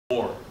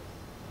more.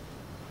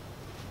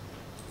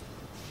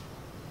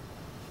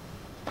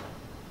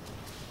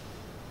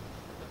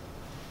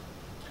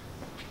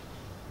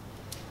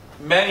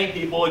 Many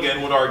people,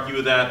 again, would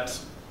argue that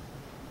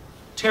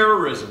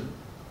terrorism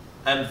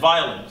and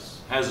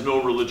violence has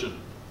no religion.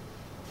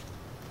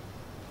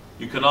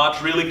 You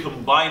cannot really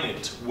combine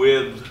it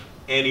with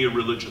any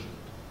religion.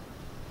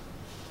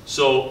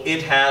 So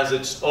it has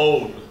its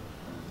own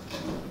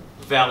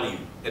value.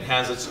 It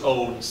has its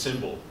own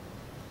symbol.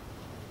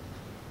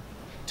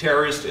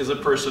 Terrorist is a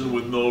person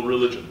with no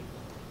religion.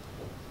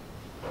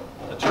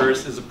 A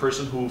terrorist is a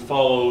person who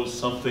follows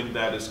something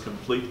that is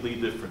completely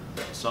different,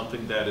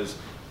 something that is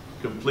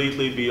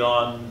completely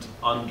beyond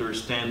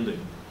understanding.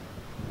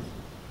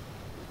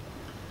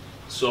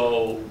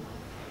 So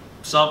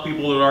some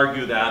people would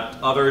argue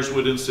that, others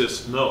would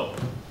insist no.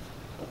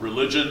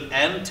 Religion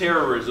and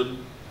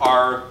terrorism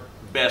are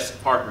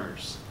best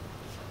partners.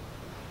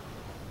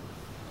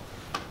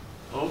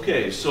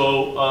 Okay,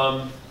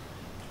 so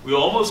we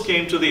almost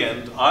came to the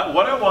end.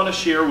 What I want to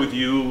share with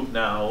you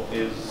now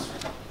is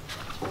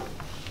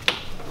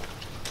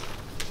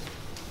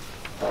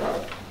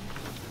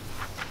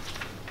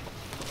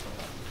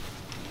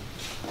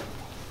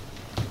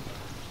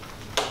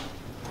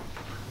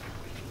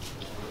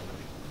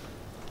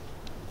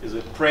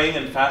it praying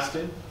and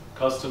fasting,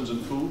 customs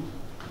and food,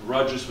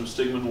 grudges from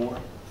Stygian war?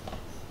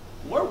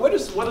 What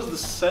is the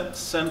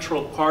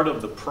central part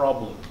of the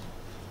problem?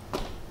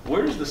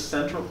 Where is the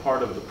central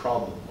part of the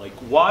problem? Like,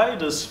 why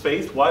does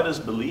faith, why does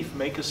belief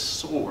make us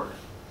sore?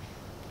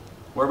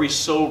 Why are we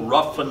so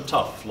rough and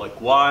tough? Like,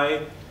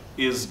 why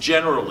is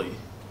generally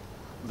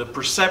the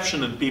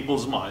perception in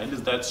people's mind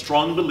is that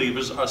strong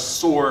believers are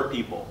sore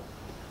people?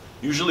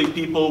 Usually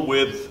people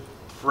with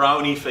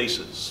frowny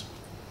faces,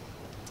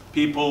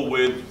 people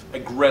with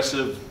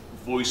aggressive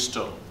voice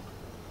tone.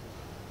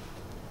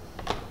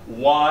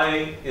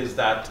 Why is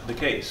that the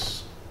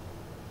case?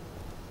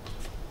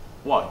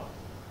 Why?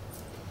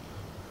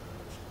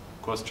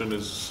 Question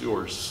is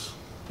yours.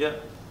 Yeah.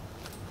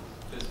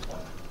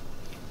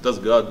 Does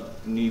God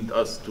need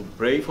us to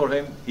pray for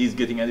him? He's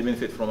getting any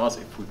benefit from us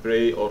if we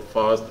pray or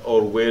fast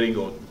or wearing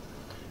or...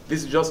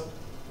 This is just,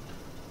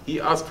 he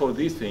asked for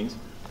these things.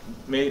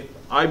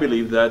 I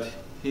believe that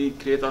he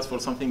created us for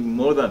something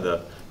more than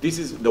that. This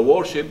is, the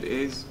worship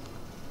is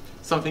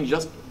something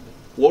just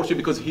worship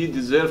because he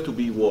deserves to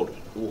be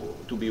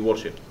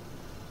worshipped.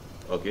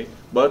 Okay?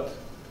 But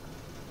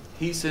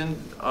he sent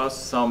us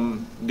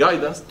some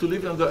guidance to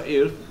live on the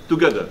earth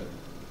together.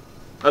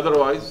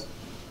 Otherwise,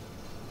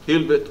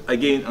 he'll put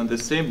again on the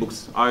same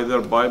books, either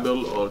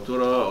Bible or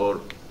Torah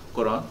or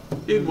Quran.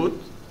 He'll put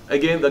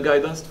again the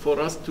guidance for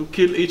us to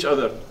kill each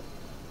other.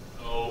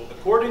 So,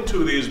 according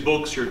to these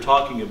books you're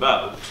talking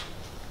about,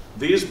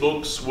 these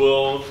books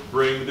will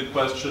bring the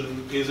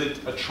question, is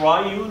it a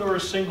triune or a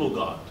single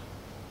God?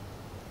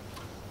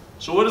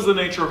 So what is the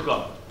nature of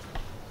God?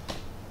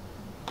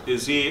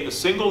 Is he a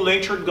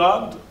single-natured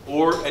God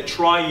or a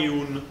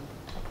triune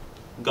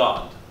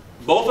God?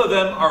 Both of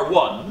them are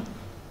one.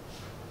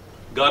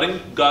 God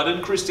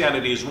in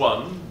Christianity is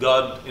one.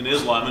 God in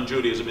Islam and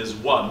Judaism is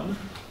one.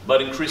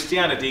 But in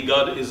Christianity,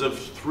 God is of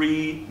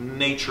three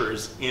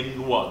natures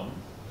in one.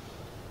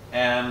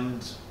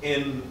 And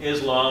in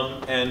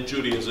Islam and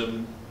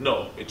Judaism,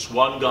 no. It's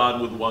one God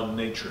with one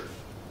nature.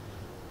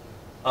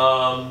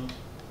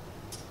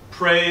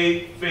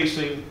 Pray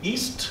facing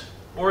east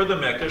or the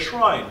Mecca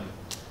shrine.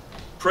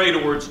 Pray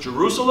towards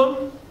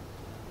Jerusalem,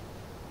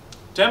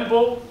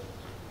 temple,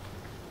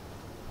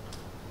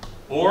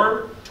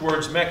 or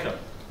towards Mecca.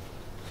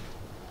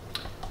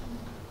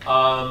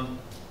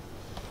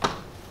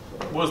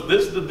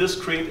 Did this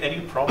create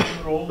any problem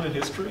at all in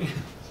history?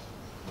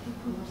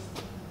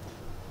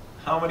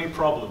 How many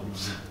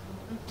problems?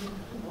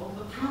 All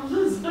the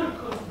problems are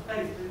caused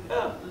by this.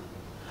 Yeah.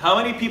 How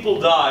many people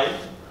died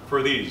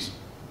for these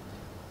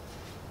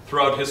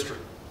throughout history?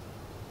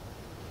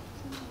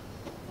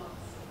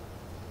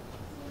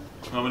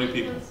 How many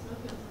people?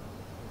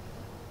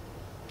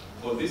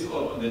 Or this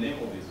or the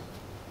name of this?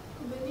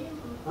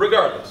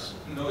 Regardless.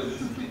 No, this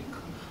is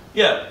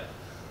Yeah.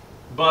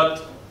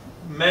 But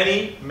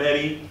many,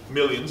 many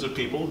millions of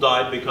people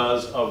died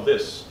because of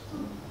this.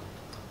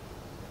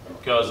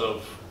 Because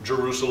of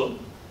Jerusalem,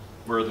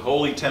 where the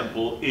Holy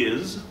Temple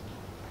is,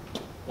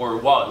 or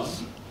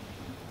was,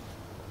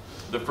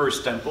 the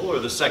first temple or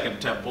the second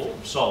temple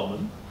of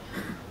Solomon.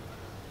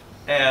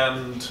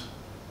 And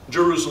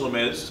Jerusalem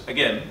is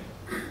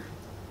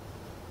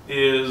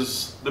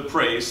the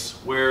place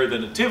where the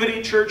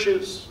Nativity Church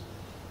is,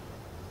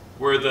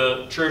 where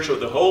the Church of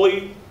the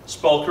Holy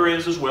Sepulchre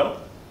is as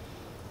well,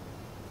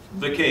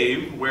 the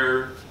cave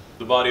where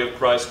the body of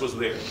Christ was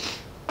there.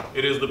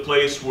 It is the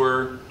place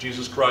where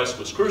Jesus Christ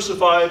was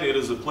crucified. It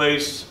is a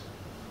place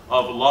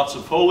of lots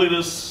of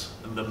holiness,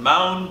 and the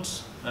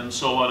mount, and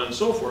so on and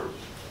so forth.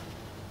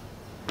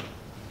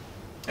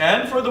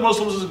 And for the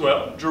Muslims as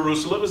well,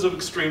 Jerusalem is of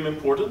extreme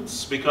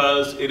importance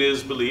because it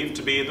is believed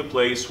to be the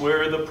place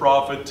where the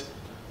Prophet,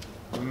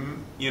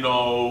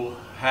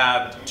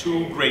 had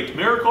two great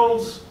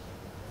miracles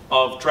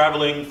of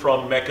traveling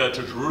from Mecca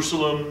to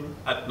Jerusalem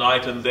at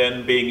night and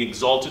then being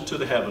exalted to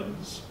the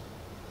heavens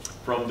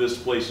from this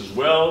place as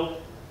well.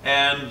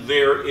 And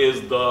there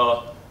is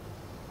the,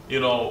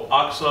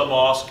 Aqsa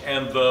Mosque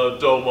and the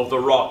Dome of the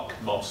Rock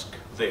Mosque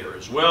there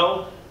as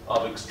well,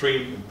 of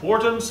extreme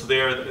importance.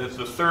 There is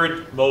the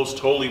third most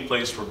holy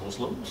place for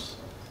Muslims.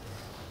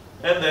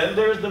 And then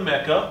there's the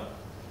Mecca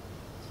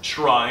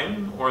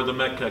Shrine, or the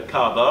Mecca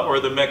Kaaba, or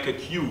the Mecca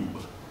Cube.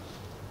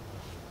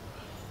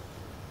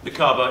 The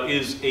Kaaba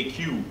is a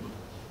cube.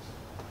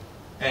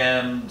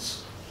 And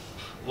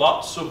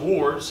lots of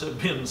wars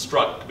have been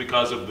struck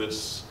because of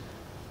this,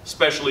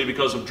 especially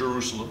because of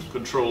Jerusalem,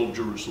 control of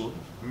Jerusalem.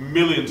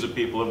 Millions of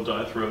people have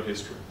died throughout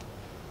history,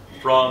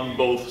 from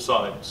both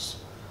sides.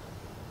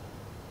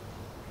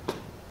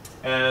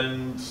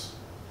 And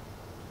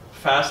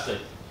fasting.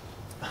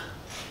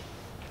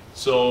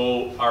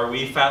 So, are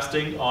we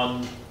fasting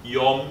on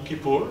Yom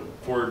Kippur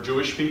for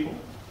Jewish people?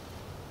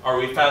 Are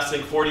we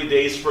fasting 40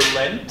 days for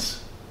Lent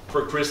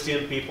for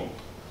Christian people?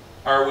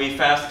 Are we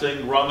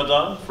fasting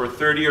Ramadan for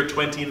 30 or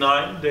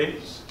 29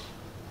 days?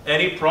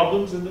 Any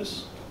problems in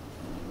this?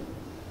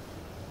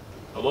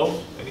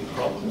 Hello? Any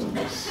problems in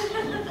this?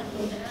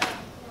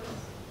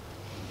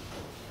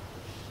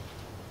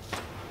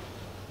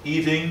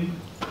 Eating,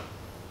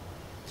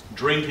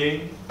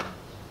 drinking,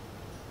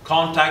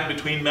 contact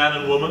between man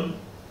and woman,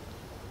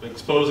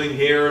 exposing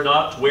hair or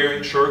not,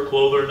 wearing short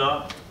clothes or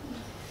not,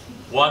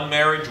 one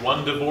marriage,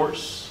 one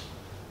divorce,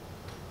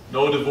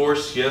 no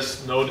divorce,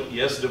 yes, no,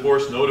 yes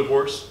divorce, no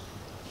divorce,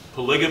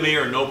 polygamy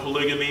or no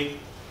polygamy,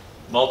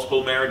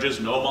 multiple marriages,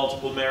 no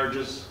multiple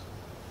marriages.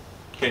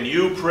 Can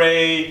you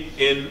pray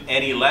in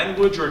any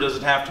language, or does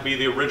it have to be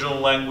the original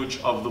language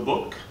of the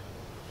book?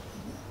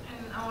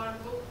 In our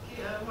book,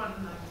 one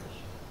language.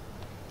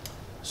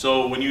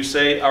 So when you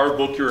say our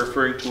book, you're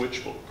referring to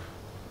which book?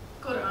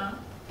 Quran.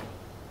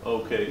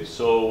 Okay,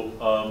 so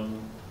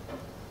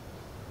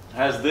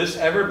has this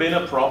ever been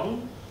a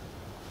problem?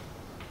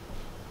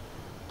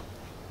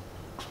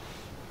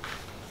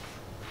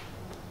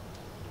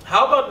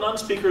 How about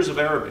non-speakers of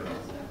Arabic?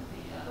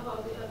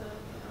 About the other.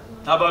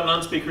 How about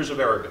non-speakers of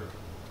Arabic?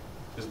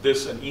 Is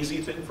this an easy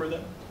thing for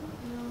them?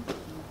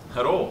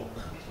 At all,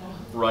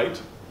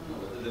 right?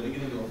 At the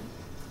beginning of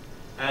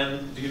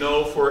And do you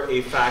know for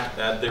a fact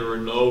that there were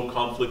no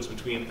conflicts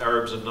between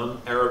Arabs and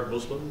non-Arab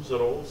Muslims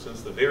at all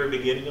since the very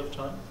beginning of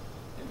time?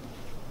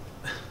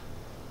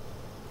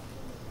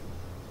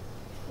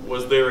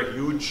 Was there a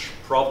huge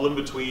problem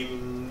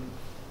between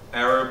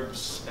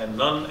Arabs and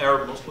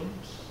non-Arab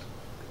Muslims?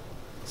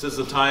 Since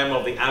the time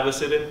of the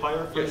Abbasid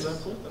Empire, for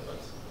example?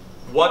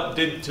 What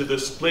did to the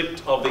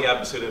split of the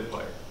Abbasid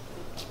Empire?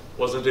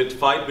 Wasn't it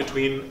fight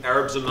between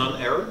Arabs and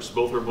non-Arabs?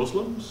 Both were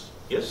Muslims?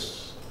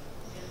 Yes?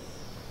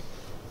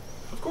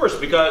 Of course,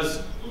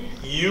 because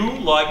you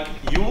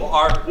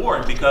are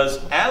born, because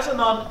as a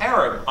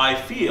non-Arab, I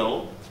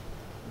feel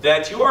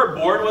that you are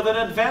born with an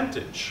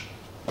advantage.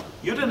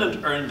 You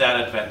didn't earn that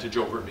advantage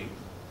over me.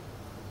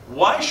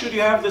 Why should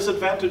you have this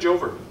advantage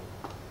over me?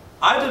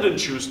 I didn't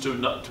choose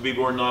to be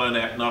born not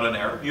an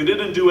Arab. You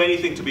didn't do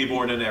anything to be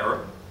born an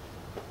Arab.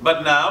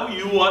 But now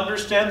you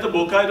understand the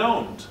book, I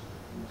don't.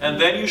 And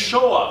then you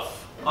show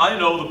off. I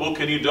know the book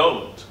and you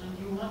don't. And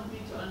you want me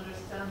to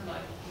understand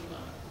like you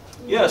want.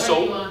 Yeah, Why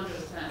so you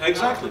understand?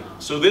 exactly.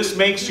 So this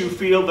makes you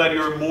feel that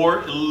you're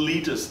more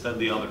elitist than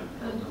the other.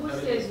 And who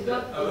says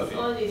God is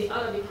only the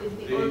Arabic is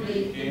the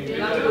only They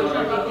language What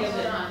of about the Quran?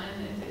 heaven?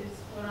 And it's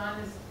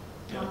Quran is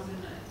Yeah. thousand.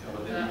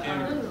 but they became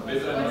better What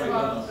than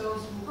about Arabic.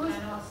 those who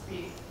cannot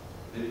speak?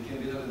 They became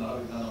better than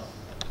Arabic than us.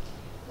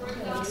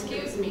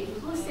 Excuse me,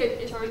 who said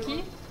In it?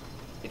 Turkey,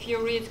 if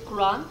you read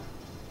Quran,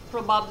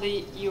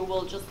 probably you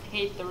will just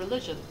hate the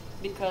religion,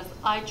 because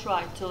I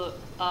tried to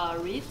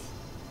read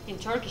in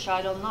Turkish.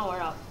 I don't know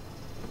Arab,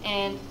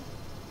 and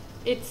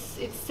it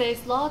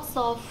says lots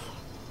of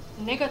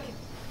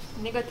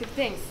negative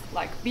things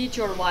like beat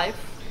your wife,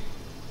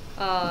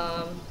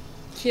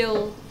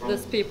 kill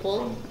these people.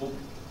 From book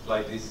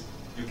like this,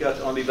 you catch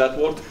only that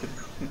word,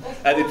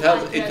 and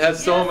it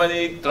has so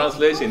many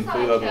translations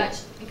through that word.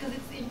 Because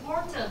it's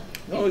important.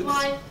 No,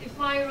 If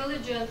my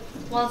religion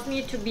wants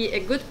me to be a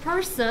good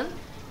person,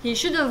 he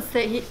shouldn't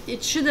say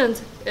it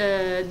shouldn't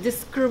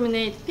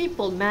discriminate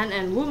people, man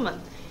and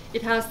woman.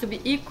 It has to be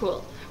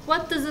equal.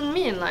 What does it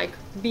mean, like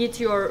beat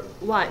your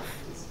wife?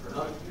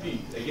 Again,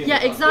 Yeah,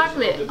 the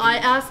exactly. translation of the I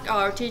asked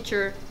our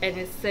teacher, and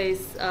it says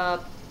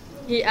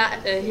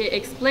he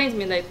explains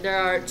me that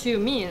there are two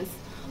means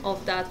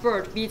of that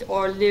word: beat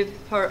or leave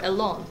her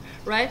alone,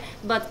 right?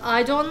 But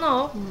I don't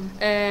know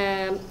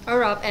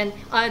Arab, and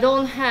I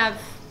don't have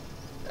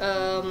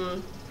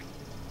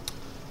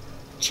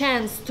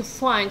chance to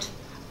find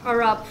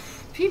Arab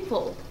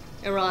people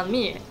around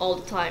me all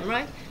the time,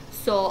 right?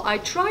 So I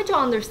try to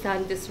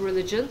understand this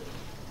religion,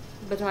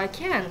 but I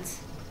can't,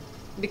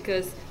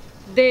 because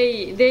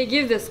they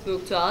give this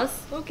book to us.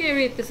 Okay,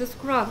 read, this is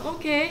Quran.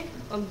 Okay,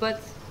 but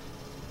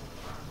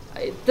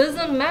it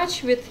doesn't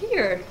match with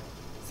here.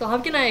 So how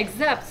can I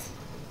accept,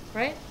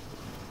 right?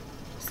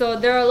 So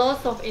there are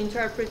lots of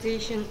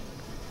interpretation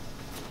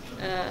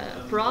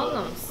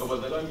problems. No,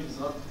 but the language is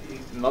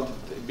not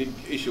a big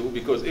issue,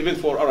 because even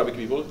for Arabic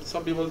people,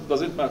 some people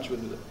doesn't match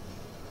with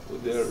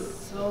their.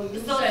 So you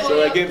So said-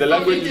 So again, the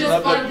language is just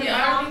not for that. the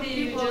Arabic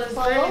people, It's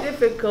very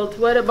difficult.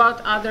 What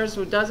about others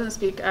who doesn't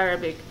speak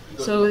Arabic?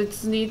 So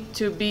it's need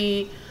to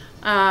be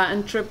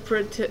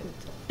interpreted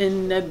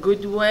in a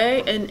good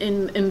way and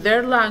in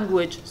their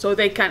language, so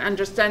they can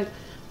understand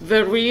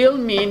the real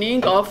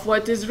meaning of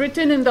what is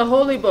written in the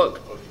Holy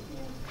Book.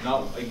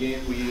 Now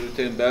again, we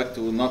return back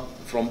to not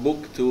from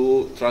book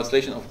to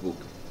translation of book.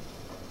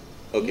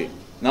 Okay.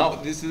 Now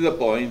this is the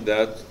point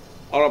that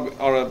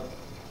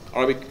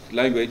Arabic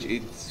language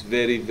is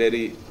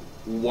very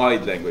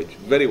wide language,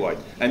 very wide,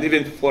 and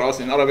even for us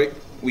in Arabic,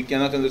 we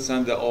cannot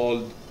understand the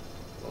old.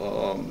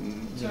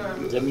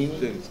 The meaning?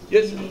 Things.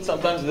 Yes,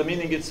 sometimes the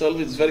meaning itself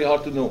is very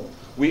hard to know.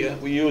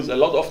 We use a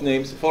lot of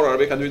names for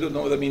Arabic, and we don't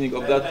know the meaning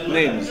of that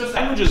name.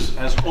 Languages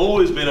has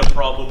always been a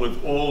problem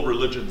with all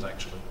religions,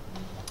 actually.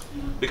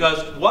 Because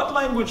what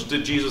language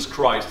did Jesus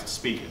Christ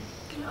speak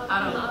in?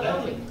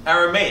 Arabic.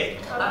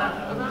 Aramaic.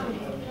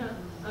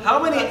 How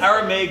many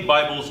Aramaic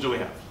Bibles do we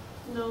have?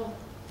 No.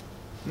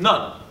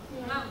 None.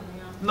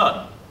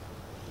 None.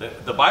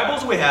 The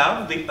Bibles we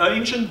have, the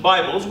ancient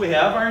Bibles we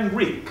have, are in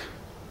Greek.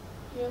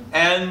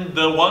 And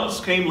the ones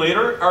came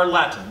later are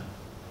Latin.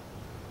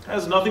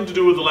 Has nothing to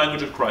do with the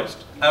language of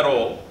Christ at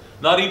all.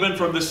 Not even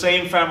from the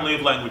same family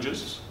of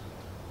languages.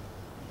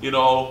 You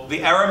know,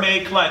 the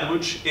Aramaic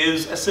language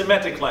is a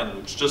Semitic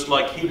language, just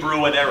like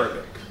Hebrew and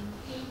Arabic.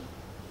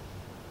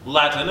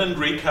 Latin and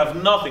Greek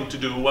have nothing to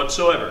do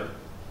whatsoever.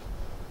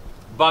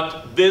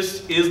 But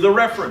this is the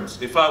reference.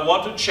 If I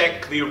want to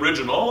check the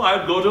original,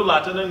 I'd go to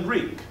Latin and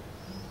Greek.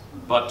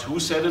 But who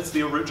said it's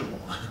the original?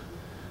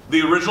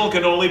 The original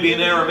can only be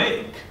in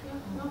Aramaic.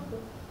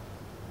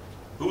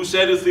 Who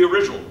said it's the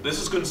original? This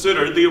is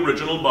considered the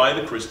original by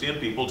the Christian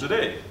people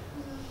today.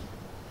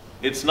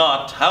 It's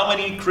not. How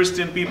many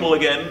Christian people,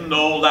 again,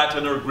 know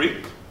Latin or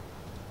Greek?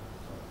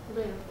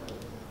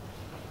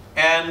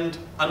 And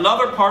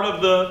another part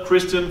of the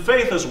Christian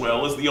faith as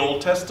well is the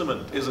Old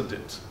Testament, isn't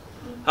it?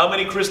 How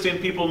many Christian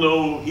people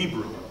know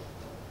Hebrew?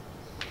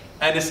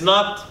 And it's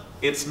not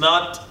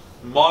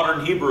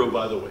modern Hebrew,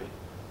 by the way.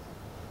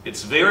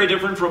 It's very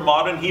different from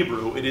modern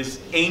Hebrew. It is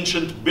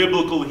ancient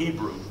biblical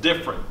Hebrew,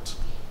 different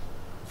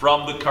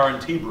from the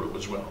current Hebrew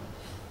as well.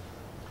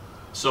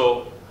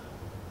 So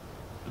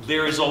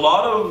there is a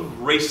lot of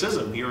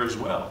racism here as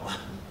well.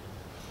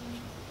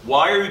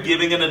 Why are you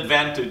giving an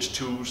advantage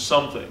to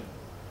something?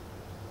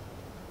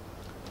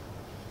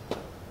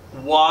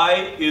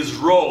 Why is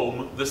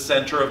Rome the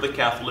center of the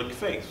Catholic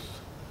faith?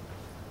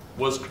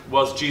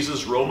 Was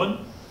Jesus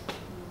Roman?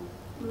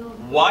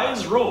 Why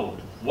is Rome?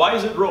 Why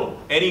is it Rome?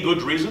 Any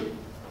good reason?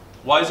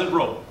 Why is it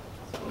Rome?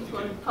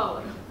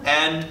 Power.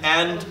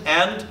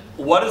 And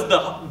what is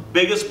the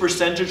biggest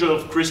percentage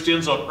of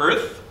Christians on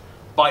earth?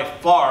 By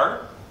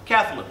far,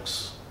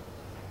 Catholics.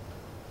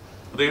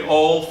 They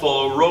all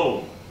follow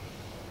Rome.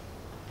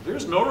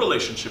 There's no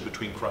relationship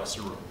between Christ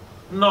and Rome.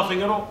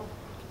 Nothing at all.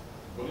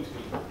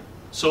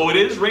 So it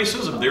is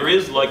racism. There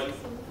is like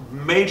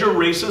major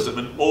racism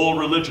in all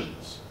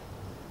religions.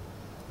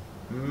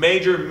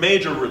 Major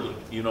racism,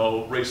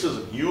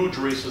 huge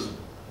racism.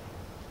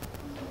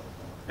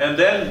 And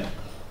then,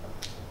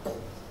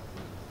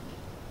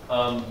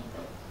 like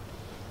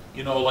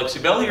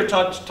Sibel here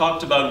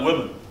talked about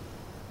women.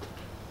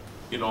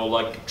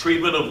 Like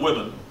treatment of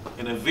women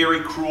in a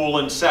very cruel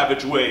and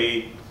savage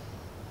way,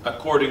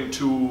 according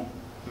to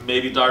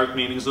maybe direct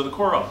meanings of the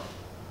Quran.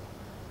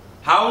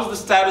 How is the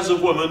status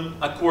of women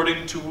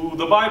according to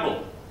the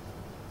Bible?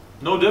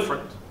 No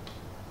different.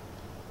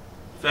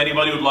 If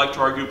anybody would like to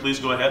argue, please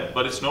go ahead,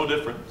 but it's no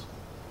different.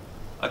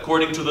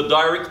 According to the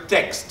direct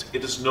text,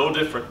 it is no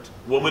different.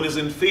 Woman is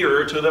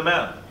inferior to the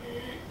man.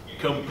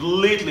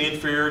 Completely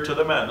inferior to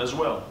the man as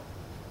well.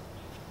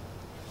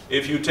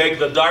 If you take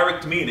the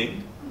direct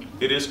meaning,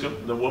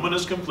 the woman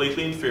is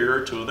completely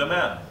inferior to the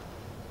man.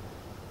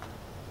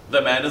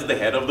 The man is the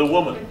head of the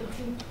woman.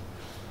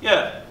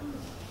 Yeah.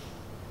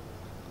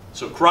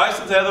 So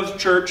Christ is the head of the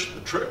church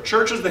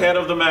church is the head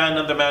of the man,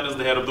 and the man is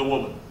the head of the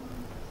woman.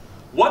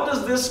 What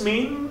does this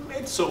mean?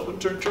 It's open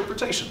to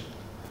interpretation.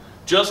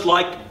 Just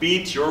like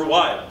beat your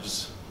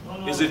wives.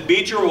 Is it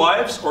beat your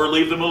wives or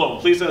leave them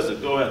alone? Please ask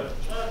it. Go ahead.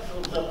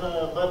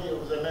 The body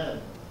of the man.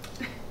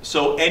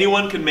 So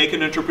anyone can make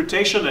an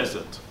interpretation as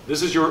it.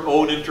 This is your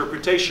own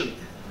interpretation.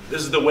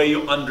 This is the way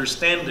you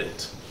understand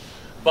it.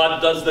 But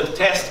does the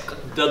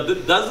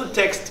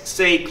text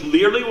say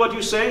clearly what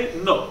you say?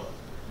 No.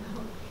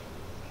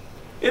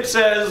 It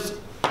says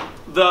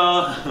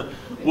the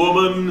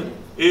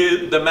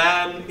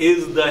man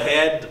is the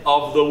head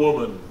of the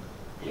woman.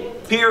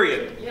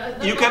 Period.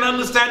 You can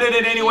understand it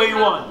in any way you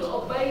want. To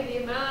obey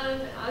the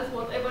man as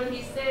whatever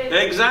he said.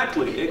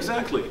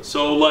 Exactly.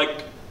 So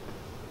like,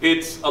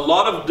 it's a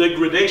lot of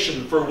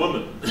degradation for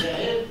women. The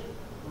head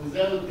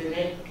without the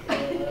neck.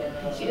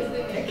 She is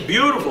the neck.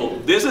 Beautiful.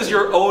 This is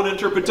your own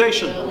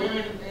interpretation.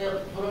 Women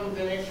from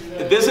the neck.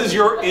 This is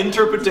your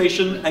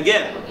interpretation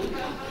again.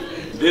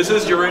 This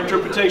is your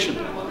interpretation.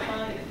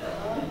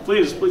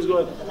 Please go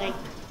ahead. Like,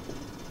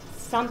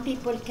 some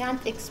people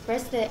can't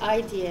express their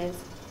ideas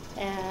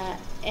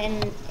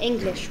in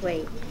English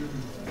way.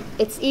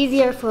 It's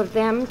easier for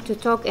them to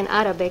talk in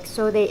Arabic,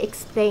 so they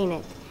explain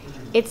it.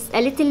 It's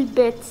a little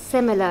bit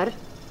similar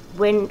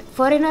when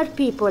foreigner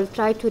people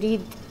try to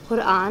read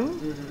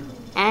Quran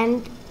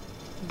and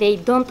they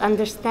don't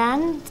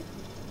understand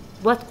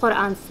what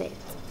Quran said.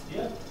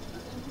 Yeah.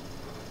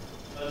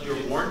 If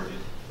you're born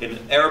in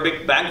an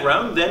Arabic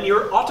background, then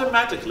you're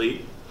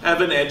automatically have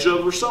an edge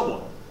over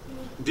someone.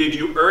 Did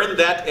you earn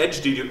that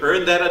edge? Did you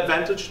earn that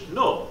advantage?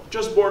 No,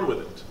 just born with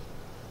it.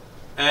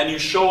 And you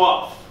show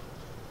off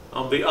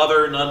on the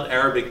other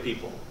non-Arabic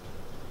people.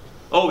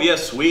 Oh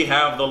yes, we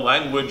have the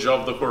language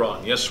of the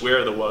Quran. Yes,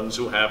 we're the ones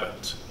who have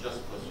it.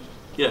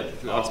 Yeah.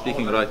 You are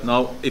speaking right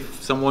now.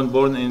 If someone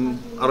born in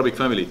Arabic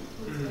family,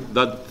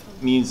 that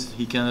means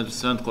he can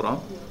understand Quran?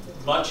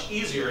 Much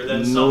easier than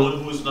No.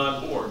 someone who's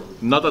not born.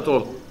 Not at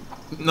all.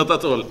 Not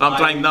at all. I'm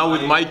trying now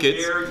with my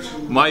kids.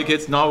 My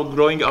kids now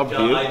growing up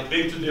Yeah, here. I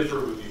beg to differ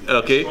with you.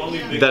 Okay, Strongly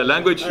beg the to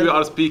language differ. you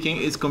are speaking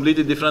is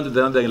completely different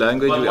than the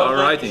language But we what are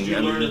language writing. did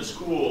you learn And in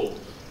school?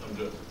 I'm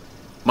good.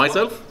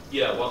 myself,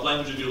 Yeah, what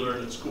language did you learn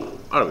in school?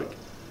 Arabic.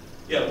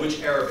 Yeah, which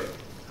Arabic?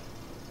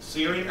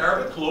 Syrian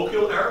Arabic,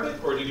 colloquial Arabic,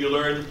 or did you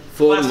learn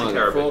classic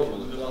Arabic?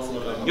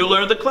 You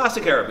learned the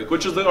classic Arabic,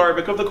 which is the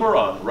Arabic of the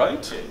Quran,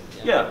 right?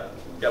 Yeah.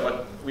 Yeah,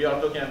 but we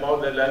are talking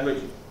about the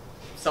language.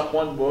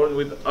 Someone born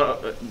with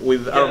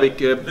Arabic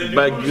The news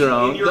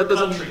background, in your that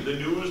doesn't. country, the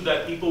news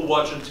that people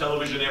watch on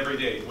television every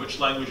day, which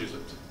language is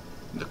it?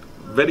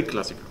 Very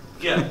classical.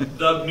 Yeah,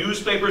 the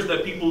newspapers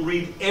that people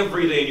read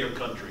every day in your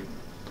country,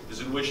 is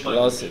in which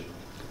language? Classic.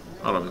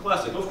 Arabic.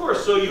 Classic, of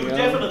course. So you Yeah.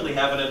 definitely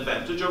have an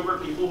advantage over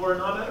people who are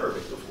not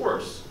Arabic, of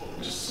course.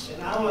 Just,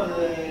 In our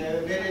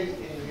village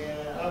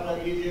in Upper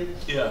Egypt,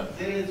 yeah,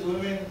 there is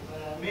women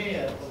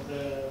mayor of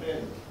the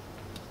village.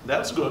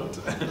 that's good.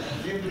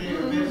 Simply a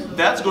person-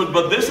 That's good,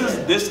 but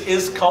this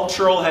is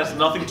cultural, has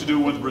nothing to do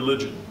with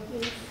religion.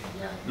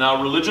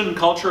 Now, religion and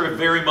culture are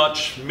very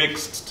much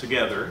mixed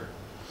together,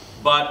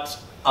 but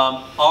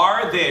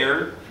are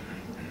there,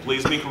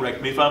 please me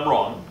correct me if I'm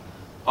wrong,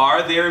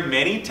 are there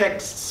many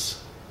texts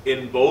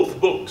in both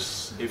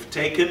books, if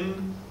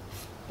taken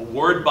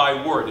word by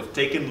word, if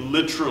taken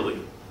literally,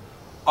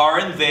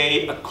 aren't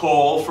they a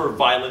call for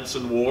violence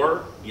and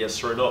war?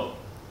 Yes or no?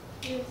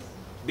 Yes.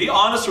 Be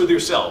honest with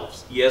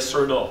yourselves, yes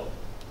or no?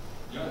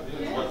 Yeah,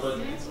 but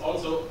it's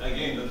also,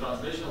 again, the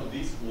translation of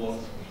these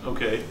words.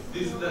 Okay.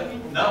 This is the,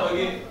 now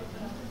again,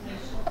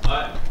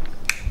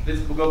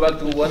 let's go back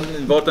to one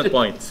important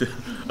point.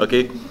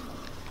 Okay,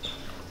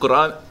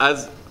 Quran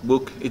as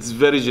book, it's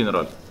very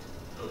general.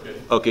 Okay.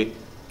 Okay,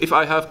 if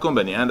I have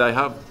company and I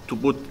have to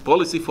put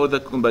policy for the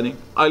company,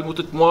 I'll put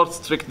it more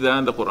strict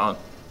than the Quran.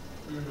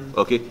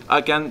 Okay,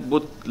 I can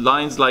put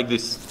lines like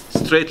this,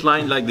 straight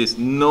line like this,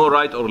 no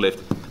right or left.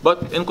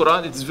 But in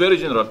Quran, it's very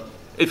general.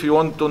 If you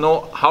want to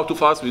know how to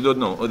fast, we don't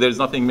know. There's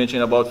nothing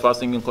mentioned about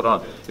fasting in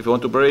Quran. If you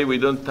want to pray, we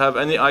don't have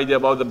any idea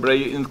about the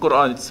prayer in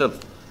Quran itself.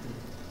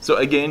 So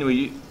again,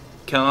 we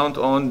count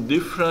on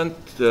different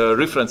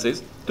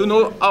references to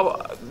know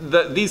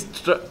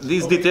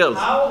these details.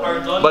 How are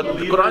But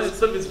the Quran non-believers?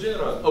 itself is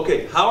general.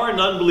 Okay, how are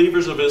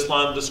non-believers of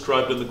Islam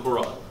described in the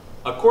Quran?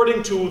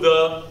 According to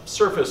the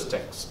surface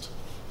text.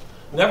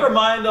 Never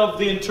mind of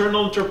the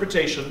internal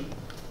interpretation.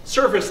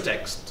 Surface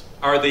text.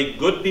 Are they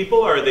good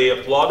people? Are they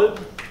applauded?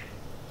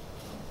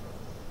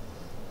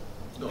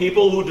 No.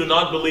 People who do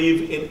not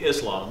believe in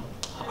Islam,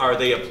 are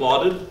they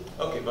applauded?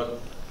 Okay, but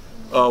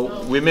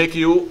we make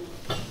you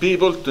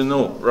people to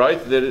know, right?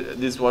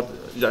 This is what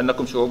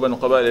جعلناكم شعوبا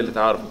وقبائل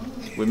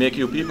لتعارفوا. We make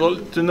you people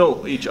to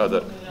know each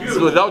other.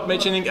 So without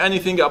mentioning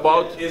anything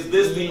about. Is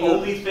this the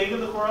only thing in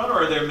the Quran,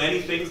 or are there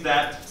many things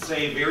that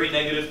say very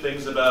negative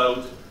things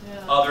about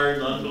other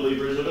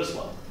non-believers of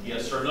Islam?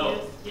 Yes or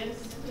no?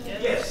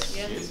 Yes.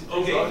 Yes.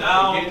 Okay,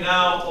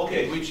 now,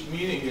 okay. Which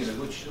meaning is it?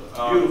 Which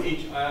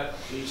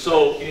Beautiful.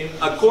 So,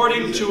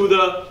 according to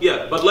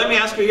the, but let me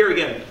ask you here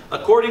again.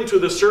 According to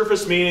the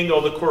surface meaning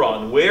of the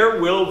Quran,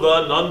 where will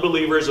the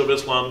non-believers of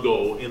Islam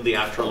go in the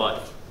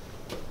afterlife?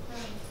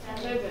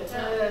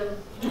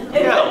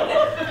 Hell.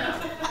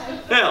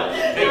 Hell.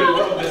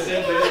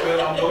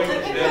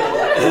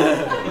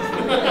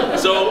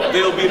 So,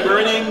 they'll be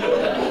burning,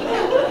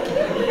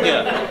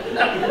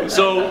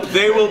 so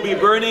they will be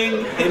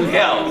burning in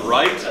hell,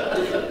 right?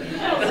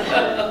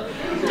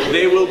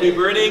 They will be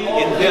burning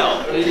in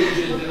hell.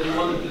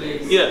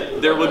 Yeah,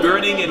 they will be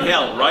burning in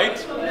hell, right?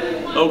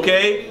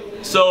 Okay,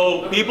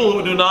 so people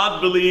who do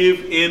not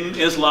believe in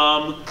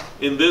Islam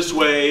in this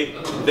way,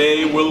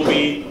 they will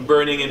be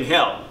burning in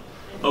hell.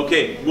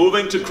 Okay,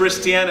 moving to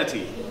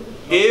Christianity.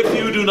 If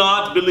you do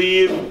not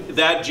believe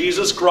that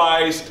Jesus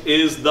Christ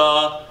is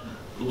the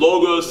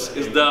Logos,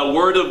 is the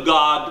Word of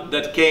God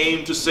that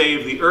came to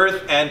save the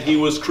earth, and He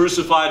was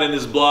crucified and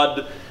His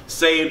blood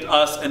saved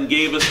us and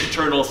gave us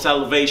eternal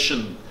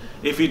salvation.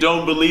 If you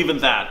don't believe in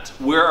that,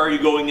 where are you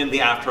going in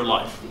the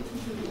afterlife?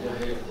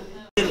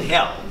 In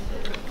hell.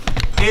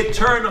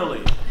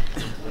 Eternally.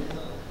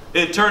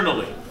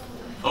 Eternally.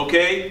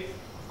 Okay?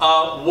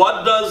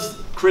 What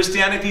does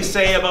Christianity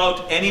say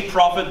about any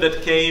prophet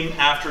that came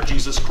after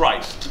Jesus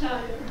Christ?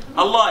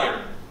 A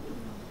liar.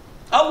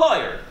 A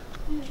liar.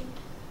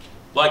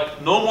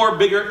 Like, no more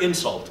bigger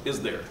insult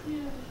is there.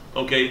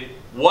 Okay,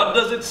 what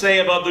does it say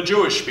about the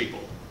Jewish people?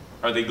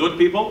 Are they good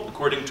people,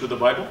 according to the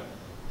Bible?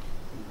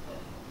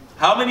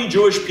 How many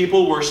Jewish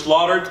people were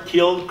slaughtered,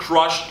 killed,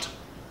 crushed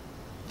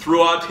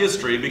throughout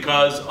history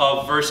because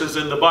of verses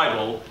in the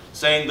Bible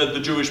saying that the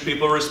Jewish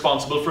people are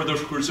responsible for the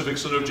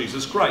crucifixion of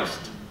Jesus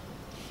Christ?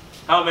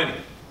 How many?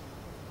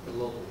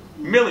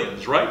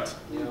 Millions, right?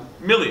 Yeah.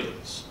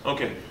 Millions.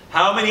 Okay.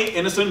 How many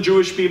innocent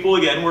Jewish people,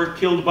 again, were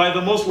killed by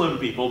the Muslim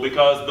people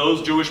because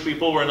those Jewish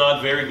people were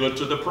not very good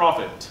to the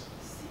Prophet?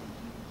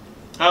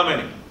 How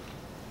many?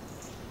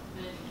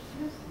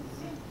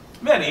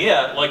 Many,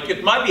 yeah. Like,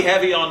 it might be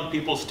heavy on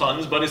people's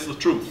tongues, but it's the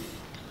truth.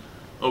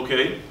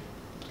 Okay?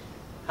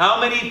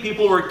 How many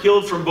people were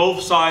killed from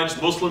both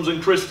sides, Muslims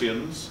and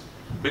Christians,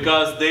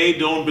 because they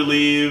don't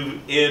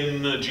believe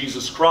in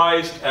Jesus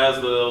Christ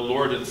as the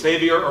Lord and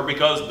Savior, or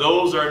because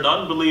those are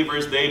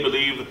non-believers, they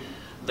believe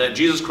that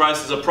Jesus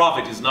Christ is a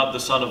prophet, he's not the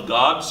Son of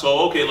God,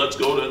 so okay, let's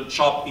go and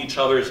chop each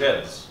other's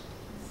heads.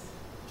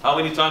 How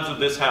many times did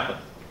this happen?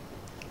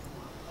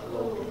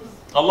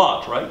 A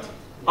lot, right?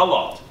 A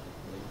lot.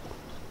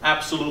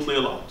 Absolutely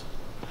a lot.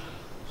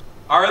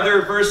 Are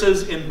there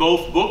verses in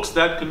both books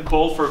that can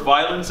call for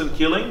violence and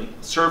killing?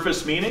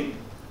 Surface meaning?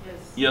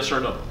 Yes. Yes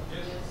or no?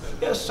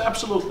 Yes,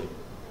 absolutely.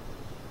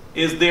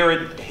 Is there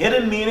a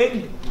hidden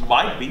meaning?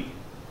 Might be,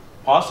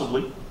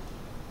 possibly.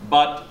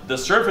 But the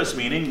surface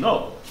meaning,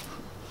 no.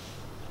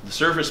 The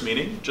surface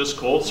meaning just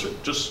calls,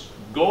 just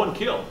go and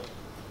kill.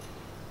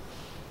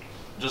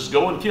 Just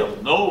go and kill.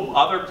 No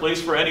other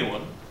place for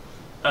anyone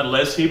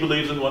unless he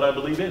believes in what I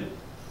believe in.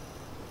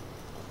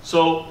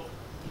 So,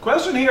 the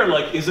question here,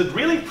 like, is it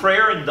really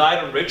prayer and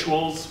diet and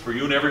rituals for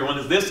you and everyone?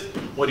 Is this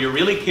what you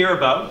really care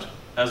about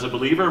as a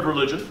believer of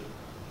religion?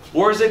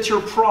 Or is it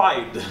your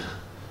pride?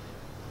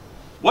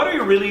 What do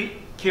you really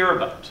care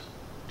about?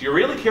 Do you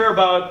really care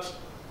about,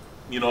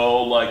 you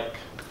know, like,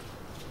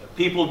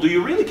 people, do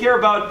you really care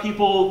about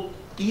people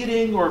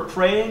eating or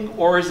praying?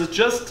 Or is it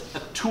just a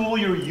tool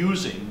you're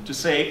using to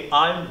say,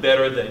 I'm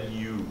better than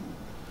you?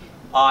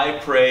 I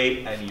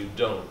pray and you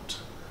don't.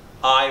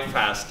 I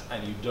fast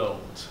and you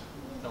don't.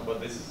 No, but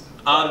this is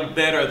I'm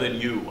better than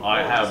you.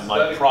 I have my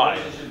direct pride.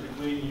 relationship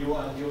between you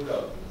and your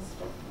God.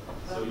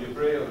 So you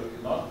pray or you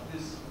not,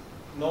 this,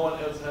 no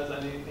one else has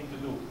anything to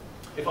do.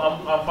 If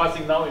I'm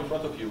fasting now in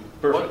front of you,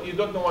 Perfect. you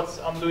don't know what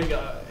I'm doing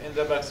in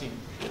the vaccine.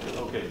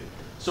 Okay.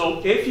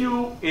 So if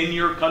you, in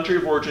your country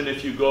of origin,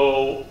 if you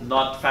go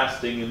not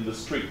fasting in the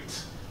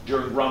street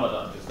during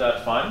Ramadan, is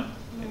that fine?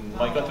 In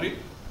my country,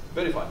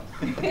 very fine.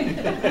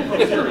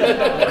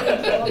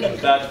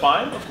 Is that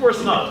fine? Of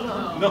course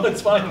not. No,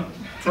 it's fine.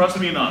 Trust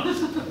me not.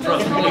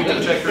 Trust me, you need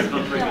to check your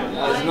country again.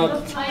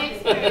 I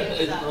experienced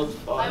that. I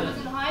was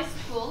in high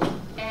school,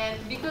 and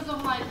because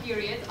of my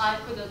period, I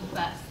couldn't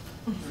fast.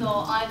 So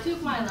I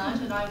took my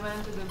lunch and I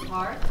went to the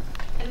park,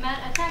 and man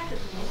attacked me.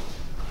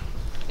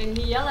 And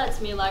he yelled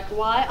at me like,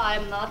 why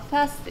I'm not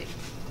fasting?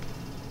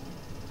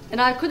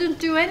 And I couldn't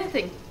do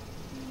anything.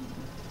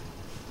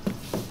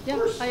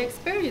 Yeah, I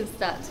experienced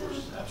that.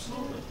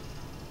 Absolutely.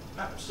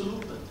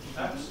 Absolutely.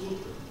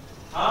 Absolutely.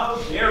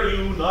 How dare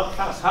you not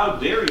fast? How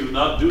dare you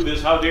not do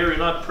this? How dare you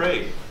not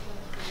pray?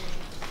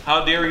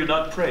 How dare you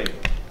not pray?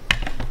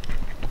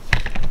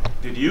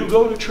 Did you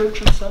go to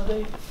church on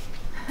Sunday?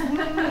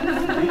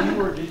 Did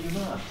you or did you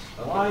not?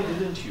 Why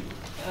didn't you?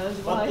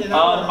 But in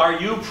our, Are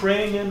you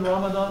praying in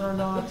Ramadan or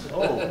not?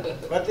 Oh.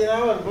 but in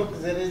our book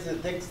there is a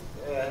text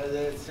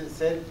that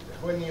said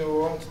when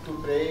you want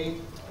to pray,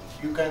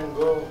 you can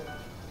go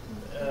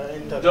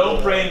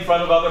Don't pray in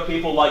front of other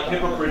people like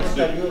hypocrites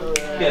do.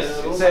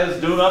 Yes, it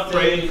says do not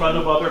pray in front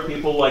of other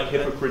people like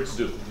hypocrites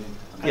do.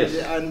 Yes.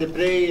 And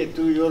pray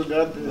to your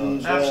God.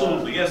 And,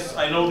 Absolutely, yes,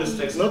 I know this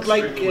text. Not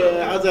like extremely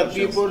well. other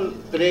people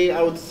pray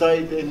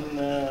outside in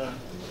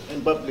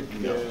public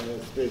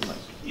space.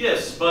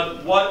 Yes,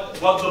 but what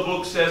the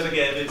book says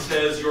again, it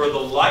says you're the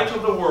light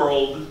of the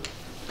world,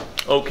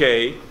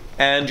 okay,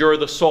 and you're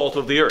the salt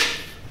of the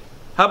earth.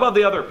 How about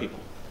the other people?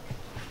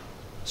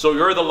 So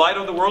you're the light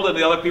of the world and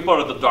the other people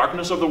are the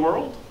darkness of the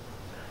world?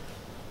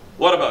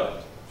 What about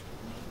it?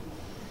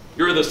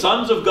 You're the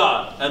sons of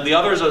God and the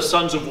others are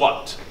sons of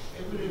what?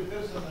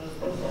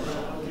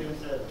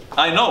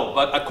 I know,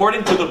 but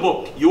according to the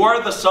book, you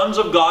are the sons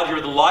of God,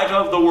 you're the light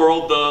of the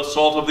world, the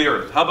salt of the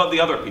earth. How about the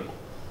other people?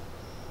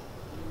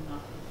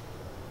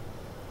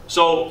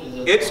 So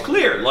it's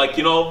clear, like,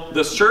 you know,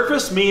 the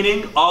surface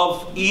meaning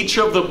of each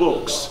of the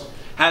books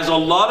has a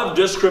lot of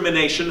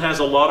discrimination, has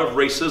a lot of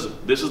racism.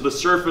 This is the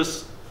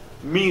surface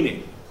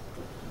meaning.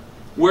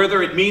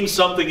 Whether it means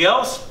something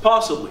else,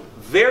 possibly,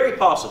 very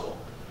possible.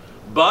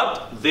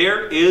 But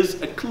there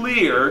is a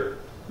clear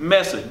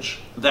message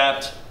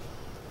that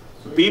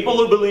people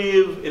who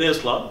believe in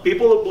Islam,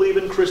 people who believe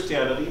in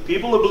Christianity,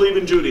 people who believe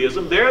in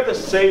Judaism, they're the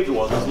saved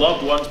ones,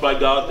 loved ones by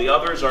God. The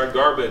others are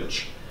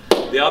garbage.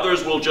 The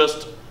others will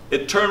just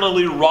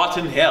eternally rot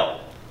in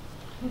hell.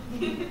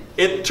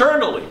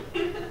 eternally.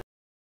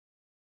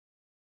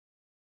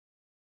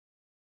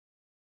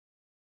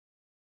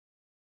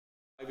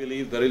 I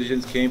believe the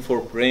religions came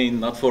for brain,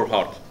 not for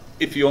heart.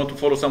 If you want to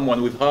follow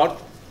someone with heart,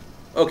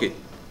 okay,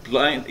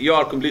 blind, you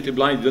are completely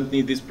blind, you don't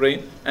need this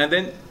brain. And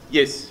then,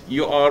 yes,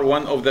 you are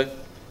one of the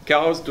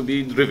cows to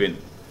be driven.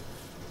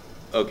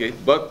 Okay,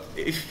 but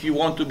if you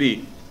want to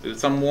be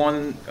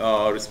someone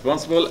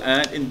responsible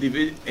and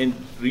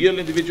real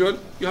individual,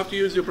 you have to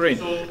use your brain.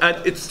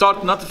 And it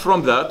starts not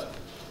from that.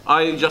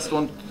 I just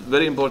want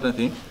very important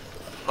thing.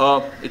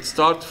 It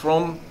starts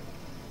from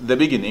the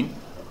beginning.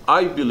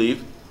 I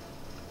believe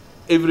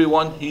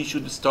everyone, he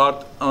should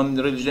start on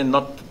religion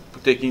not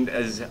taking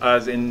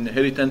as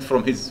inheritance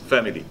from his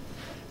family.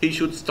 He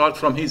should start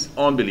from his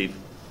own belief.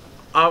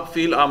 I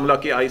feel I'm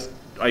lucky. I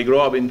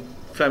grow up in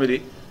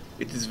family.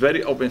 It is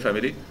very open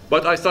family,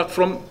 but I start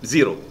from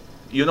zero.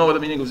 You know what the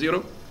meaning of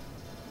zero?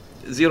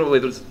 Zero where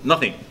there's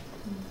nothing.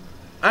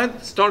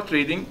 And start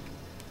reading.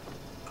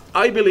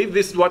 I believe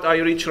this, what I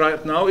reach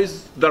right now,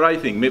 is the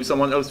right thing. Maybe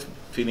someone else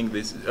feeling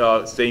this,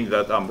 saying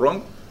that I'm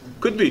wrong.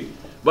 Could be.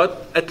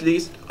 But at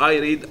least I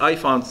read, I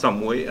found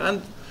some way,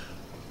 and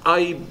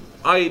I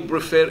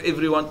prefer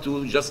everyone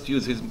to just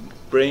use his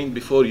brain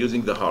before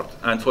using the heart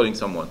and following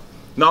someone.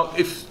 Now,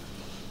 if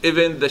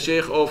even the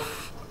Sheikh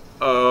of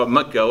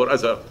Mecca or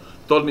Azhar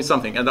told me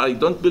something and I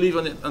don't believe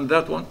on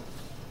that one,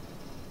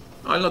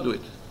 I'll not do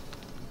it.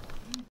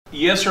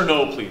 Yes or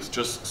no, please.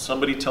 Just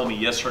somebody tell me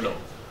yes or no.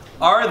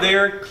 Are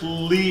there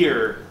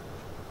clear,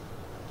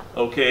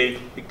 okay,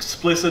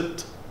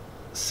 explicit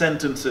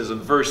sentences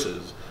and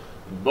verses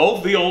in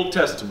both the Old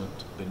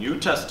Testament, the New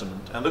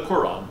Testament, and the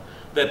Quran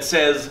that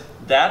says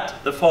that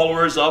the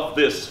followers of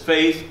this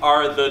faith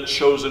are the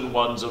chosen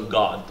ones of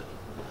God,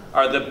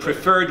 are the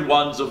preferred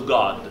ones of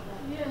God?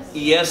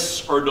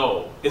 Yes or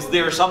no? Is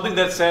there something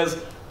that says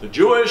the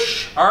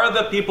Jewish are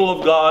the people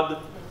of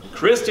God, the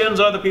Christians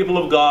are the people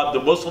of God,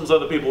 the Muslims are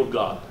the people of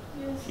God?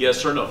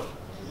 Yes or no?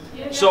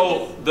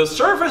 So the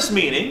surface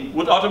meaning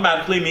would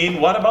automatically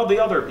mean, what about the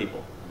other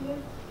people?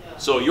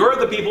 So you're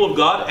the people of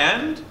God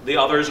and the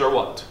others are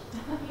what?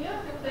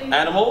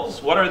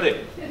 Animals? What are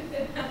they?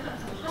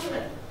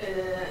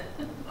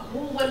 Who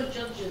will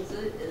judge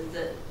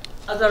the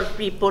other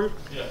people?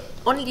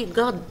 Only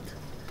God.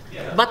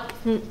 But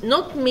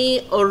not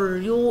me or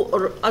you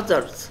or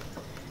others.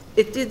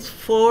 It is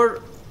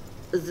for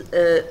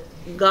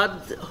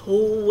God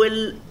who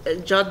will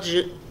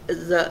judge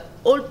the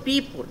all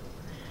people.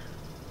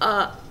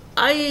 I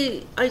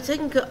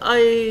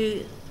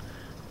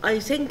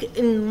think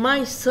in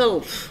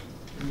myself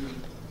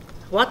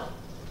what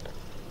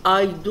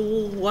I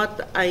do,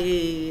 what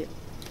I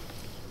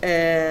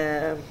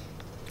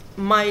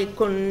my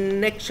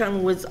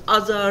connection with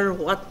other,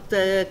 what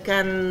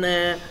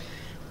can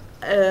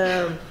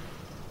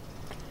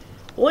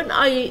when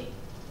I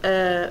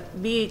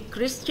be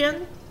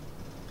Christian,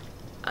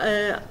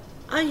 I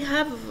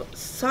have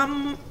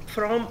some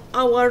from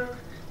our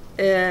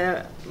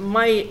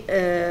my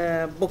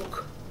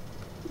book.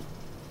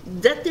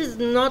 That is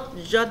not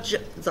judge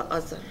the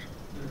other.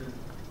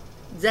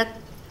 That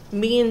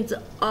means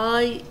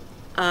I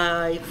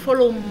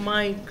follow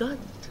my God.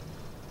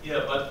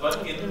 Yeah,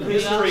 but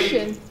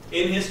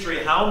in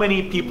history, how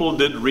many people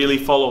did really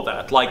follow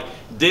that? Like,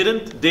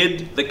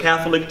 did the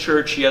Catholic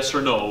Church, yes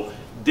or no,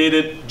 did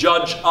it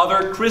judge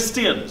other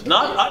Christians,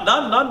 not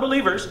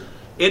non-believers?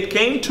 It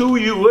came to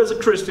you as a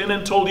Christian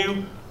and told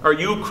you, are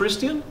you a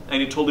Christian?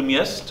 And you told him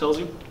yes, tells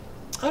you,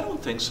 I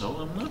don't think so,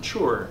 I'm not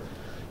sure.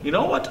 You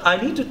know what, I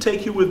need to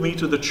take you with me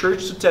to the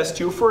church to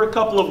test you for a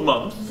couple of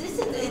months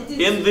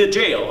in the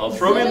jail. I'll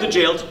throw you in the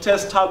jail to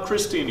test how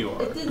Christian you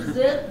are. It is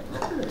their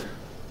problem,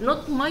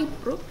 not my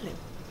problem.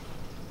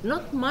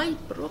 Not my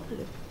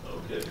problem.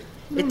 Okay.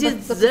 It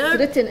is But their,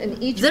 written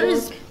in each there book.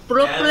 is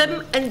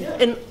problem and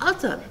in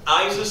other.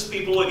 ISIS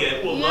people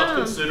again will not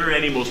consider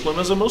any Muslim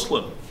as a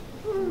Muslim.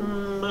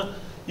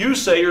 You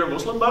say you're a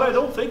Muslim, but I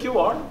don't think you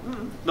are.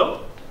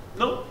 No,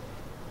 no.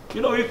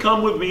 You know, you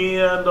come with me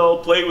and I'll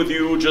play with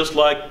you just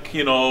like,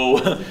 you know,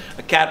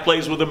 a cat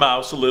plays with a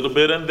mouse a little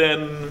bit, and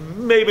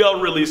then maybe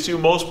I'll release you.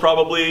 Most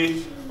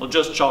probably I'll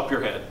just chop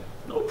your head.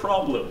 No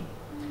problem.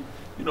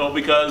 You know,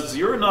 because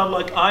you're not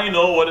like, I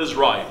know what is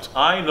right.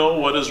 I know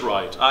what is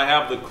right. I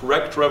have the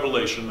correct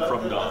revelation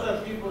from God.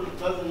 Other people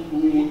doesn't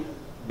mean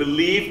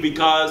Believe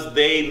because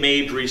they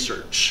made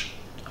research.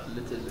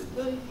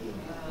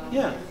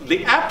 Yeah,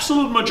 the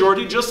absolute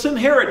majority just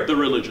inherit the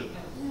religion.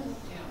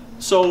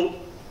 So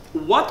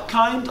what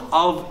kind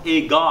of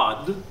a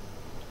God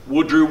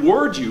would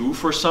reward you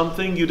for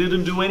something you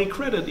didn't do any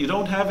credit, you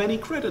don't have any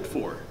credit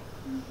for?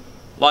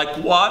 Like,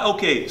 why?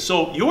 Okay,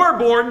 so you are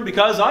born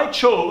because I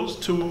chose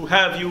to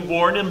have you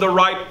born in the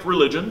right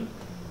religion,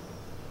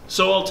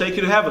 so I'll take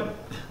you to heaven.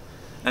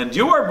 And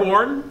you are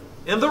born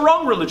in the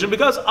wrong religion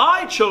because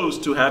I chose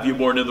to have you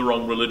born in the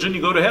wrong religion,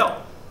 you go to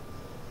hell.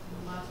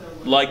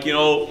 Like, you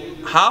know,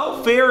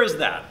 how fair is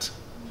that?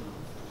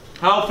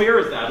 How fair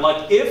is that?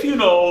 Like, if you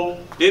know,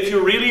 if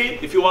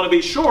you want to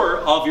be sure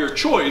of your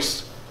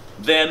choice,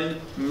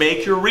 then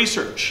make your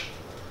research.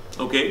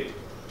 Okay?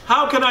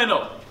 How can I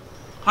know?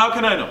 How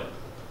can I know?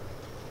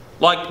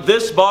 Like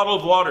this bottle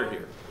of water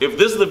here. If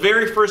this is the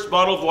very first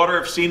bottle of water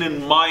I've seen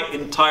in my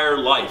entire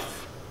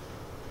life,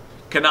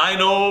 can I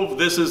know if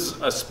this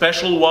is a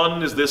special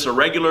one? Is this a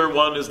regular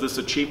one? Is this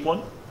a cheap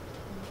one?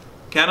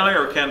 Can I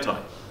or can't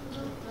I?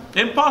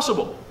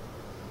 Impossible.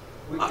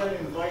 We can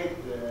invite.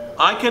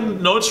 I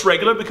can know it's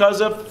regular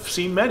because I've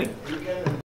seen many. We can